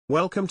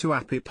Welcome to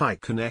API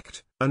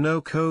Connect, a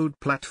no-code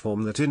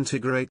platform that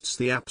integrates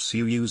the apps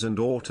you use and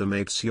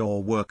automates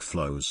your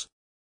workflows.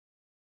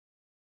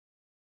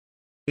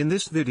 In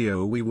this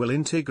video we will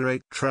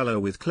integrate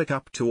Trello with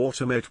ClickUp to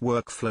automate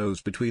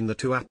workflows between the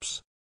two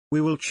apps.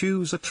 We will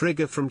choose a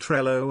trigger from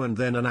Trello and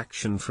then an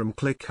action from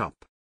ClickUp.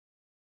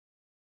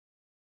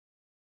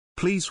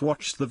 Please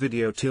watch the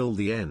video till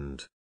the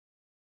end.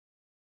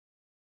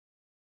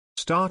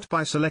 Start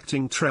by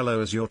selecting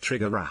Trello as your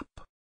trigger app.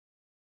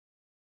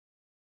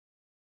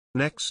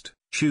 Next,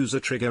 choose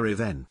a trigger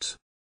event.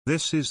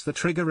 This is the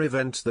trigger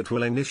event that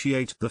will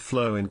initiate the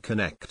flow in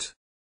Connect.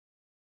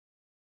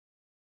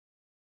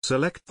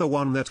 Select the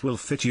one that will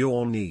fit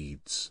your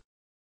needs.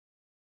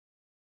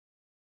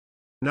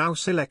 Now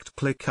select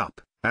ClickUp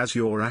as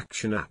your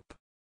action app.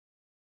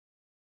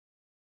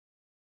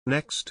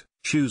 Next,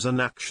 choose an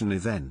action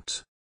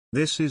event.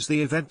 This is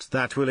the event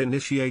that will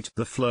initiate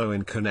the flow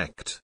in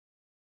Connect.